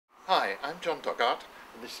Hi, I'm John Doggart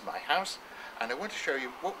and this is my house, and I want to show you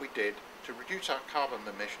what we did to reduce our carbon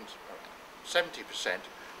emissions 70%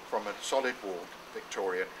 from a solid walled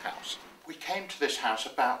Victorian house. We came to this house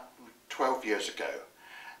about 12 years ago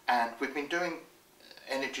and we've been doing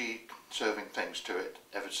energy conserving things to it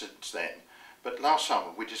ever since then, but last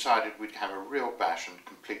summer we decided we'd have a real bash and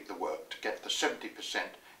complete the work to get the 70%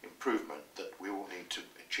 improvement that we all need to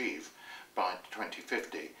achieve by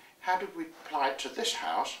 2050. How did we apply it to this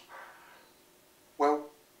house? Well,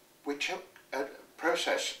 we took a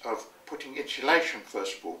process of putting insulation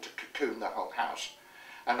first of all to cocoon the whole house.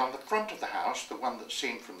 And on the front of the house, the one that's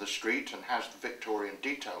seen from the street and has the Victorian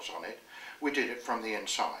details on it, we did it from the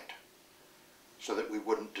inside so that we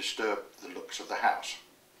wouldn't disturb the looks of the house.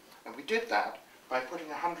 And we did that by putting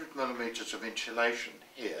 100mm of insulation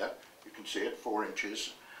here, you can see it 4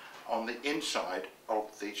 inches, on the inside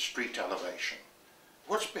of the street elevation.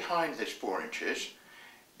 What's behind this 4 inches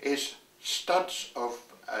is studs of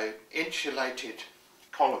insulated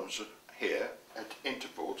columns here at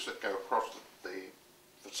intervals that go across the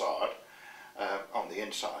facade on the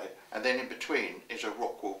inside, and then in between is a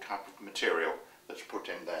rock wool type of material that's put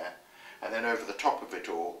in there, and then over the top of it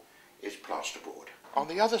all is plasterboard. On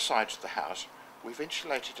the other sides of the house we've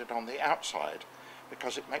insulated it on the outside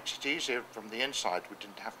because it makes it easier from the inside. We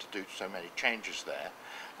didn't have to do so many changes there,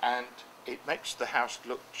 and it makes the house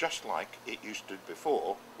look just like it used to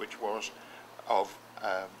before, which was of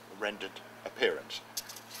rendered appearance.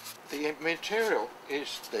 The material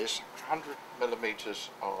is this 100mm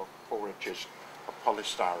of 4 inches of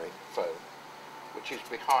polystyrene foam, which is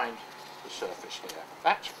behind the surface here.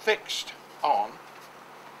 That's fixed on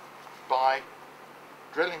by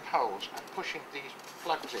drilling holes and pushing these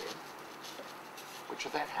plugs in, which are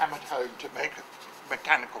then hammered home to make a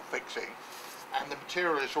mechanical fixing. And the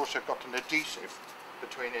material has also got an adhesive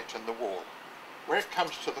between it and the wall. Where it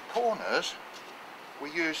comes to the corners, we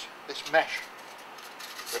use this mesh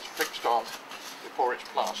that's fixed on before it's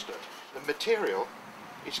plastered. The material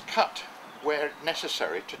is cut where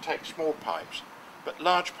necessary to take small pipes, but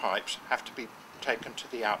large pipes have to be taken to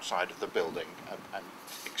the outside of the building and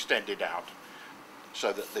extended out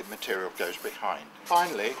so that the material goes behind.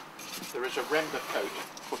 Finally, there is a render coat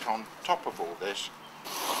put on top of all this,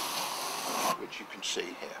 which you can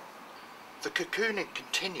see here. The cocooning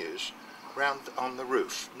continues round on the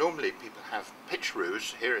roof. Normally people have pitch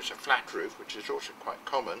roofs. Here is a flat roof, which is also quite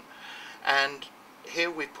common, and here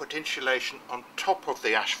we put insulation on top of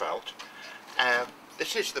the asphalt.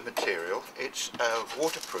 This is the material. It's a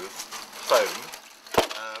waterproof foam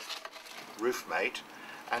roof mate,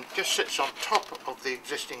 and just sits on top of the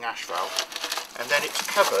existing asphalt, and then it's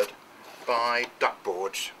covered by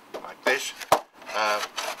duckboards like this.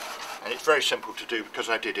 And it's very simple to do because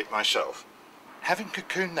I did it myself. Having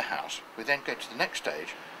cocooned the house, we then go to the next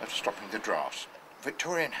stage of stopping the drafts.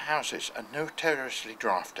 Victorian houses are notoriously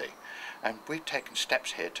drafty, and we've taken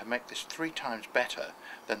steps here to make this 3 times better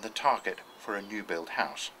than the target for a new build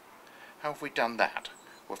house. How have we done that?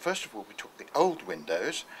 Well, first of all, we took the old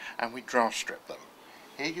windows and we draft stripped them.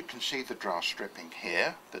 Here you can see the draft stripping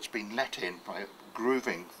here that's been let in by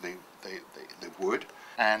grooving the wood,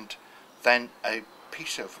 and then a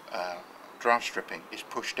piece of draft stripping is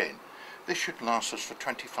pushed in. This should last us for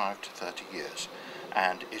 25 to 30 years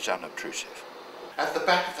and is unobtrusive. At the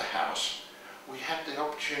back of the house we had the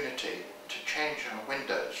opportunity to change our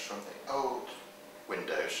windows from the old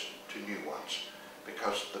windows to new ones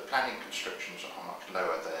because the planning constrictions are much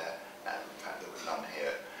lower there, and in fact there were none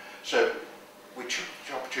here. So we took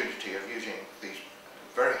the opportunity of using these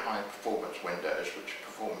very high performance windows, which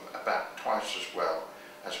perform about twice as well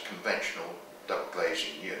as a conventional double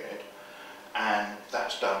glazing unit, and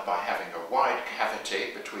that's done by having a wide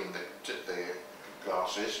cavity between the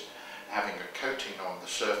glasses, having a coating on the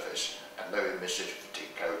surface, a low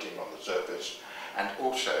emissivity coating on the surface, and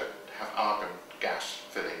also have argon gas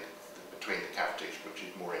filling between the cavities, which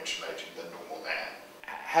is more insulating than normal air.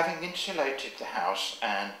 Having insulated the house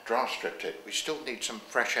and draft stripped it, we still need some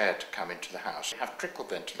fresh air to come into the house. We have trickle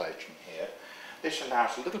ventilation here. This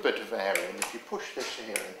allows a little bit of air in. If you push this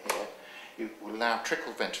here and here, you will allow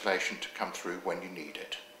trickle ventilation to come through when you need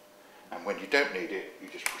it. And when you don't need it, you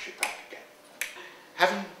just push it back again.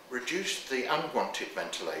 Having reduced the unwanted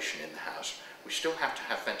ventilation in the house, we still have to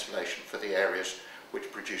have ventilation for the areas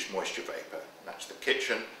which produce moisture vapour. That's the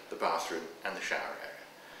kitchen, the bathroom and the shower area.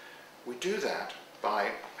 We do that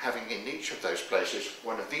by having in each of those places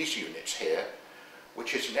one of these units here,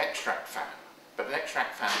 which is an extract fan, but an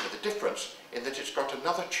extract fan with a difference in that it's got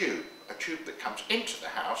another tube, a tube that comes into the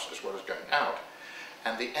house as well as going out,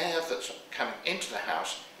 and the air that's coming into the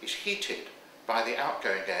house is heated by the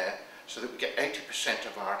outgoing air so that we get 80%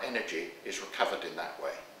 of our energy is recovered in that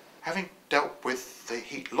way. Having dealt with the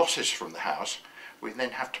heat losses from the house, we then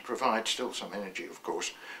have to provide still some energy, of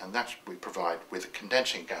course, and that we provide with a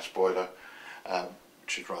condensing gas boiler,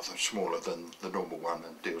 which is rather smaller than the normal one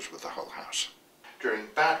and deals with the whole house. During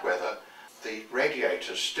bad weather, the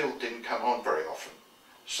radiators still didn't come on very often,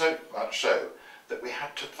 so much so that we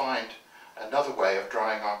had to find another way of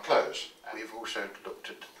drying our clothes. We've also looked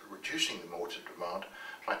at reducing the water demand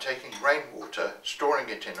by taking rainwater, storing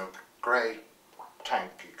it in a grey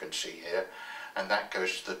tank you can see here, and that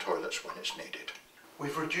goes to the toilets when it's needed.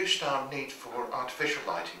 We've reduced our need for artificial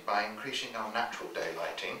lighting by increasing our natural day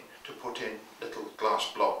lighting to put in little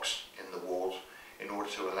glass blocks in the walls in order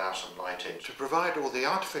to allow some light in. To provide all the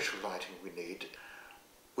artificial lighting we need,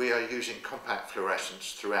 we are using compact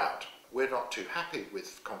fluorescence throughout. We're not too happy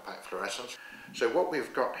with compact fluorescence, so what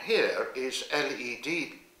we've got here is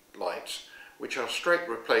LED lights, which are straight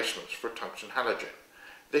replacements for tungsten halogen.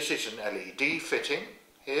 This is an LED fitting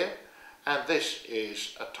here, and this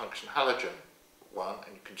is a tungsten halogen one,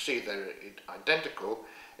 and you can see they're identical,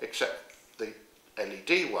 except the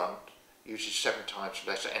LED one uses 7 times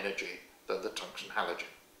less energy than the tungsten halogen.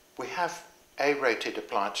 We have A-rated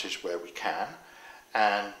appliances where we can,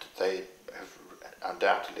 and they have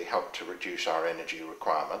undoubtedly helped to reduce our energy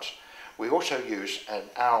requirements. We also use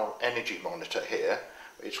an OWL energy monitor here.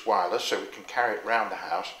 It's wireless, so we can carry it around the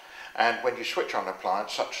house, and when you switch on an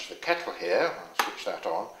appliance such as the kettle here, I'll switch that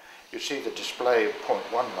on, you see the display of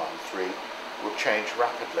 0.193 will change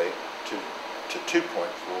rapidly to 2.4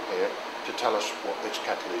 here to tell us what this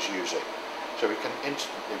kettle is using. So we can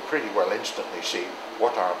pretty well instantly see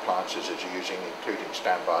what our appliances is using, including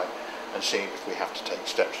standby, and seeing if we have to take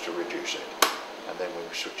steps to reduce it. And then when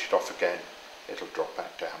we switch it off again, it'll drop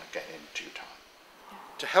back down again in due time.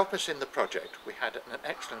 To help us in the project, we had an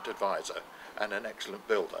excellent advisor and an excellent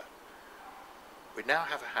builder. We now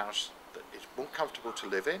have a house that is more comfortable to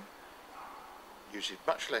live in, uses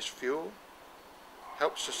much less fuel,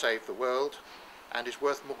 helps to save the world, and is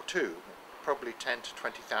worth more too, probably 10 to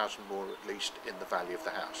 20,000 more at least in the value of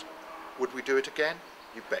the house. Would we do it again?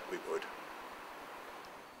 You bet we would.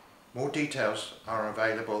 More details are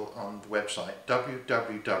available on the website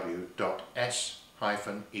www.s-ea.org.uk.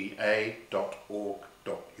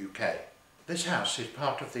 This house is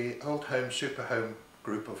part of the Old Home SuperHome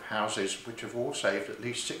group of houses which have all saved at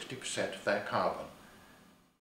least 60% of their carbon.